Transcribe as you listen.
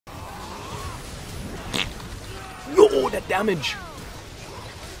Yo, that damage!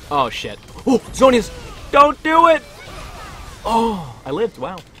 Oh, shit. Oh, Zonia's! Don't do it! Oh, I lived,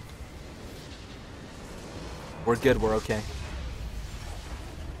 wow. We're good, we're okay.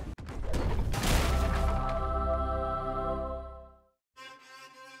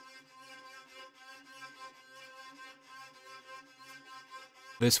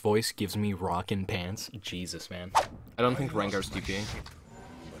 This voice gives me rockin' pants. Jesus, man. I don't think Rengar's TPing.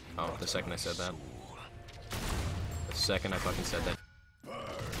 Oh, the second I said that. The second I fucking said that.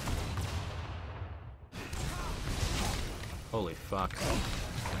 Holy fuck.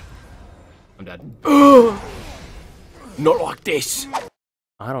 I'm dead. Not like this!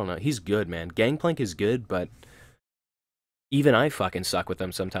 I don't know. He's good, man. Gangplank is good, but even I fucking suck with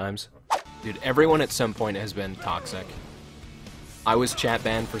them sometimes. Dude, everyone at some point has been toxic. I was chat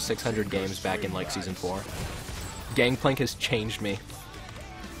banned for 600 games back in, like, Season 4. Gangplank has changed me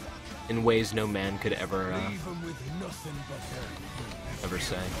in ways no man could ever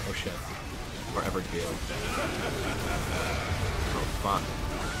say. Oh, shit. Or ever do. Oh, fuck.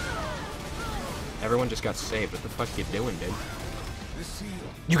 Everyone just got saved. What the fuck you doing, dude?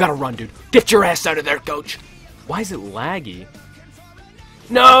 You gotta run, dude. Get your ass out of there, coach! Why is it laggy?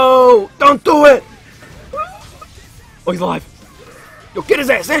 No! Don't do it! Oh, he's alive. Yo, get his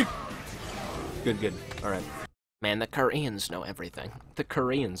ass, eh? Good, good. Alright. Man, the Koreans know everything. The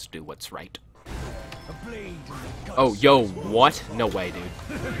Koreans do what's right. Oh, yo, what? No way,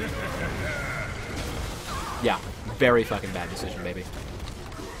 dude. Yeah, very fucking bad decision, baby.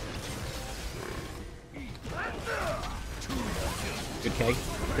 Good keg.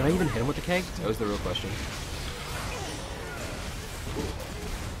 Did I even hit him with the keg? That was the real question.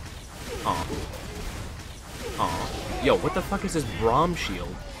 Aw. Aw. Yo, what the fuck is this Braum shield?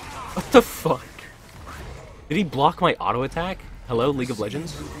 What the fuck? Did he block my auto attack? Hello, League of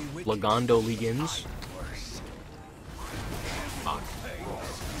Legends? Lagondo Legends? Fuck.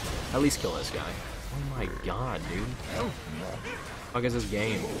 At least kill this guy. Oh my god, dude. What the fuck is this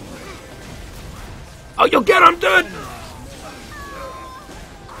game? Oh, you'll get him, dude!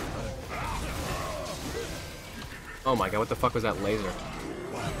 Oh my god, what the fuck was that laser?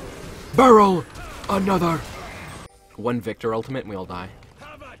 Barrel! Another! One Victor ultimate and we all die.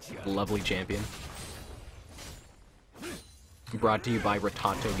 Lovely champion. Brought to you by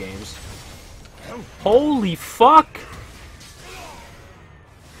Rotato Games. Holy fuck!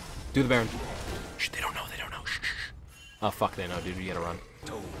 Do the Baron. Shh, they don't know, they don't know. Shh, shh. Oh fuck, they know, dude, you gotta run.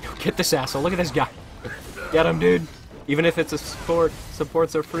 Get this asshole, look at this guy. Get him, dude. Even if it's a sport,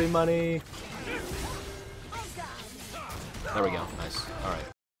 supports are free money. There we go, nice. Alright.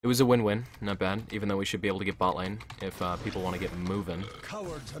 It was a win-win, not bad, even though we should be able to get bot lane if people want to get moving.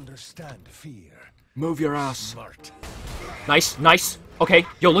 Cowards understand fear. Move your ass. Smart. Nice, nice. Okay,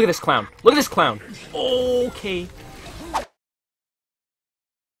 yo, look at this clown. Look at this clown. Okay.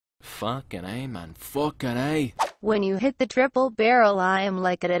 Fucking A, man. Fucking A. When you hit the triple barrel, I am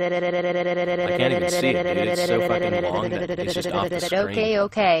like... I can't even see it, dude. It's so fucking long that it's just off the screen. Okay,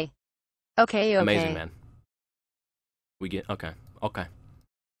 okay. Okay, okay. Amazing, man. We get... Okay, okay.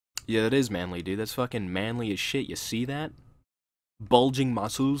 Yeah, that is manly, dude. That's fucking manly as shit. You see that? Bulging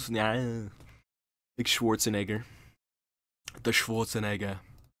muscles? Nah. Like Schwarzenegger. The Schwarzenegger.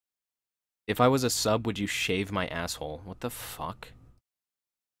 If I was a sub, would you shave my asshole? What the fuck?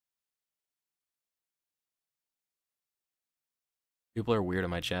 People are weird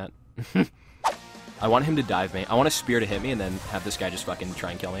in my chat. I want him to dive me. I want a spear to hit me and then have this guy just fucking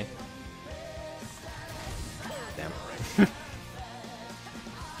try and kill me. Damn.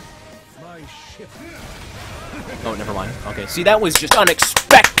 Oh, never mind. Okay, see, that was just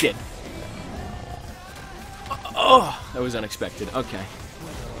unexpected! Oh, that was unexpected. Okay.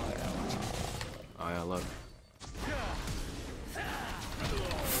 Oh, yeah, look.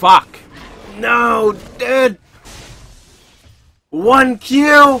 Fuck! No, dude! 1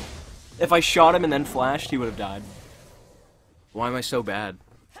 kill! If I shot him and then flashed, he would have died. Why am I so bad?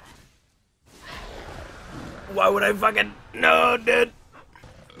 Why would I fucking... No, dude!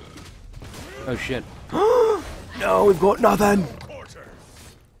 Oh, shit. No, we've got nothing!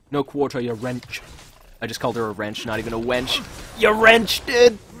 No quarter, you wrench. I just called her a wrench, not even a wench. You wrench,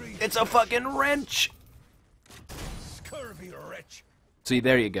 dude! It's a fucking wrench! Scurvy wretch. See,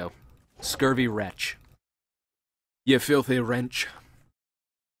 there you go. Scurvy wretch. You filthy wrench.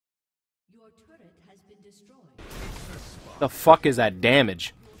 Your turret has been destroyed. The fuck is that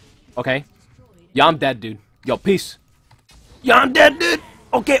damage? Okay. Yeah, I'm dead, dude. Yo, peace. Yeah, I'm dead, dude!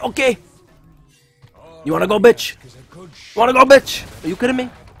 Okay, okay. You wanna go, bitch? You wanna go, bitch? Are you kidding me?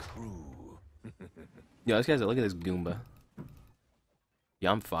 Yo, this guy's look at this Goomba.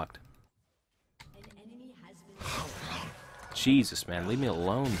 Yeah, I'm fucked. An enemy has been Jesus, man, leave me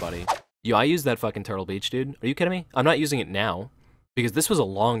alone, buddy. Yo, I use that fucking Turtle Beach, dude. Are you kidding me? I'm not using it now. Because this was a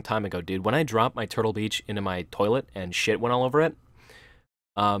long time ago, dude. When I dropped my Turtle Beach into my toilet and shit went all over it,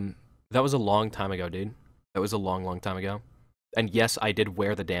 that was a long time ago, dude. That was a long, long time ago. And yes, I did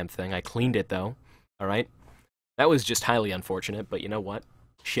wear the damn thing. I cleaned it, though. Alright? That was just highly unfortunate, but you know what?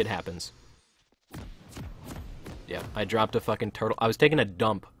 Shit happens. Yeah, I dropped a fucking turtle. I was taking a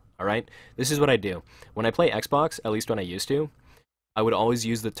dump, alright? This is what I do. When I play Xbox, at least when I used to, I would always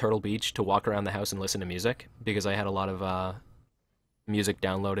use the Turtle Beach to walk around the house and listen to music, because I had a lot of, music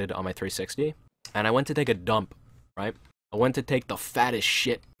downloaded on my 360. And I went to take a dump, right? I went to take the fattest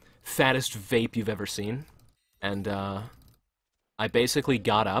shit, fattest vape you've ever seen. And, I basically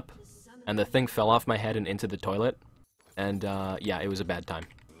got up, and the thing fell off my head and into the toilet. And, yeah, it was a bad time.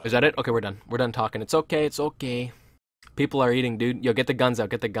 Is that it? Okay, we're done. We're done talking. It's okay, it's okay. People are eating, dude. Yo, get the guns out,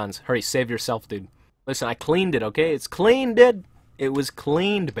 get the guns. Hurry, save yourself, dude. Listen, I cleaned it, okay? It's cleaned, dude. It was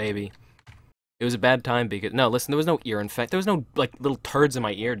cleaned, baby. It was a bad time because... No, listen, there was no ear infect. There was no, like, little turds in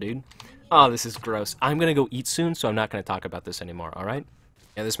my ear, dude. Oh, this is gross. I'm gonna go eat soon, so I'm not gonna talk about this anymore, alright?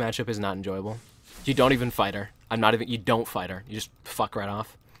 Yeah, this matchup is not enjoyable. You don't even fight her. You don't fight her. You just fuck right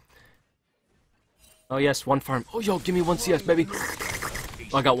off. Oh, yes, one farm. Oh, yo, give me one CS, baby.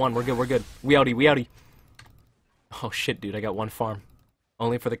 Oh, I got one. We're good, we're good. We outie. Oh, shit, dude, I got one farm.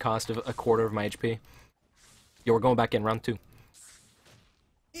 Only for the cost of a quarter of my HP. Yo, we're going back in round 2.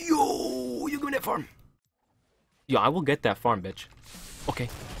 Yo, you give me that farm. Yo, I will get that farm, bitch. Okay.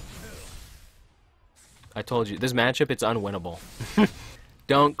 I told you, this matchup, it's unwinnable.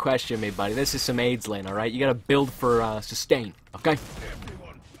 Don't question me, buddy. This is some AIDS lane, alright? You gotta build for, sustain, okay?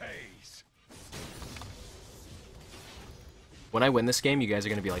 Everyone pays. When I win this game, you guys are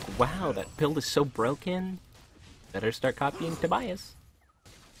gonna be like, wow, that build is so broken. Better start copying Tobias.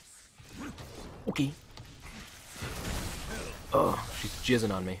 Okay. Oh, she's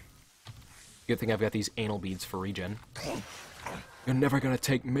jizzing on me. Good thing I've got these anal beads for regen. You're never gonna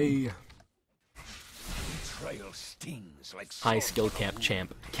take me. Betrayal stings like High skill camp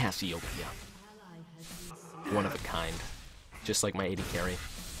champ, Cassiopeia. One of a kind. Just like my AD carry.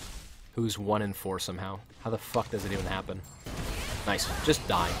 Who's 1 in 4 somehow. How the fuck does it even happen? Nice. Just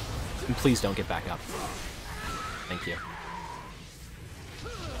die. And please don't get back up. Thank you.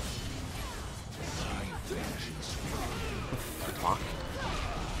 Fuck.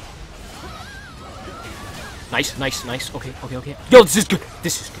 Nice. Okay. Yo, this is good.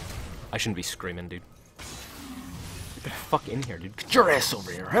 I shouldn't be screaming, dude. Get the fuck in here, dude. Get your ass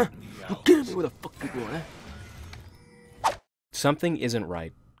over here, huh? Get me where the fuck you going, huh? Something isn't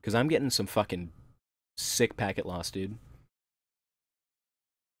right, because I'm getting some fucking sick packet loss, dude.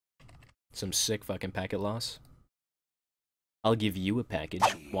 Some sick fucking packet loss. I'll give you a package.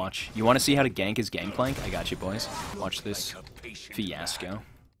 Watch. You want to see how to gank his Gangplank? I got you, boys. Watch this fiasco.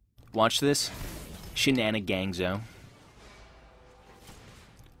 Watch this shenanigangzo.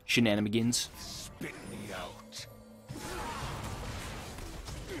 Shenanigans. spit me out.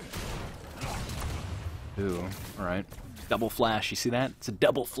 Ooh, alright. Double flash, you see that? It's a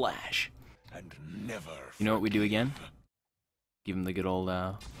double flash. And never. You know what we do again? Give him the good old,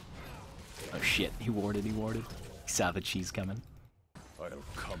 Oh shit, he warded. He saw the cheese coming. I'll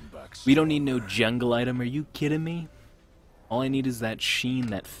come back soon. We don't need no jungle item, are you kidding me? All I need is that sheen,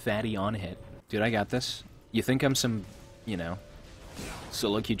 that fatty on hit. Dude, I got this. You think I'm some, you know,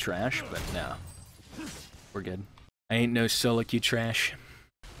 solo queue trash, but no. We're good. I ain't no solo queue trash.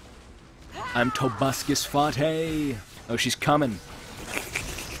 I'm Tobuscus Fate! Oh, she's coming.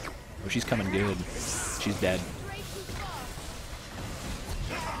 Oh, she's coming good. She's dead.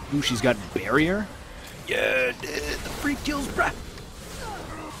 Ooh, she's got barrier? Yeah, dude, the free kills, bruh!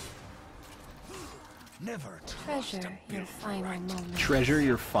 Never Treasure your final moments. Treasure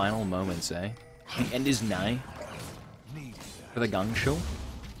your final moments, eh? The end is nigh. For the Gang Show?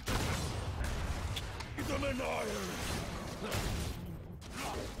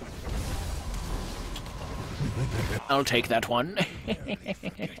 I'll take that one.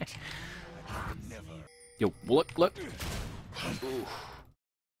 Yo, look. Ooh.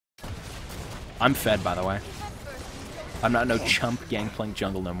 I'm fed, by the way. I'm not no chump Gangplank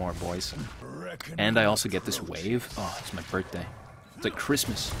jungle no more, boys. And I also get this wave. Oh, it's my birthday. It's like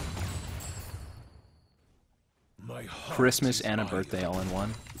Christmas. Christmas and a birthday all in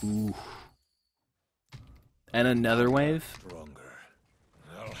one. Ooh. And another wave. Stronger.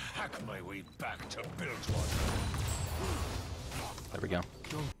 I'll hack my way back to build one. There we go.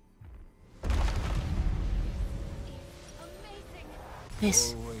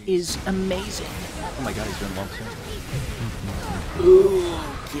 This is amazing. Oh my god, he's doing lumps here.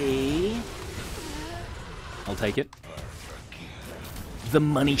 Okay. I'll take it. The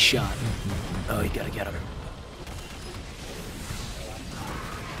money shot. Oh, you gotta get him.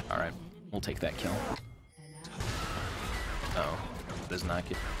 Alright, we'll take that kill. Oh, does not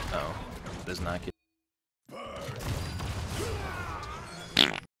get. Oh, does not get.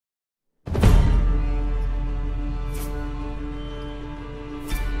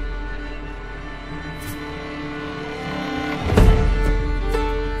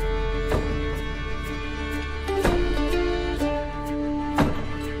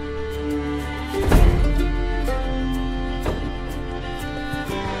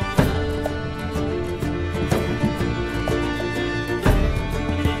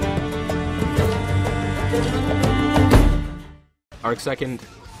 Arc Second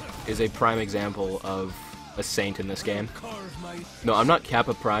is a prime example of a saint in this game. No, I'm not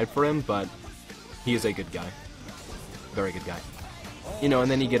Kappa Pride for him, but he is a good guy. Very good guy. You know, and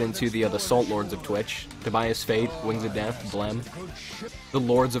then you get into the Salt Lords of Twitch. Tobias, Fate, Wings of Death, Blem. The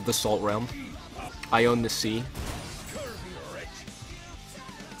Lords of the Salt Realm. I own the sea.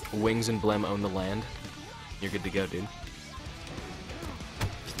 Wings and Blem own the land. You're good to go, dude.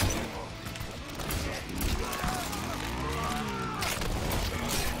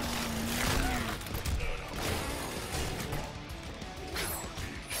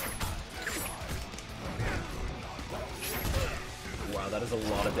 Wow, that is a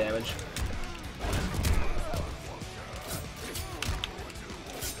lot of damage.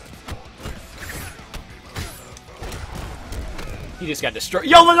 He just got destroyed.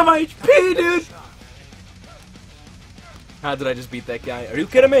 Yo, look at my HP, dude! How did I just beat that guy? Are you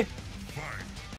kidding me?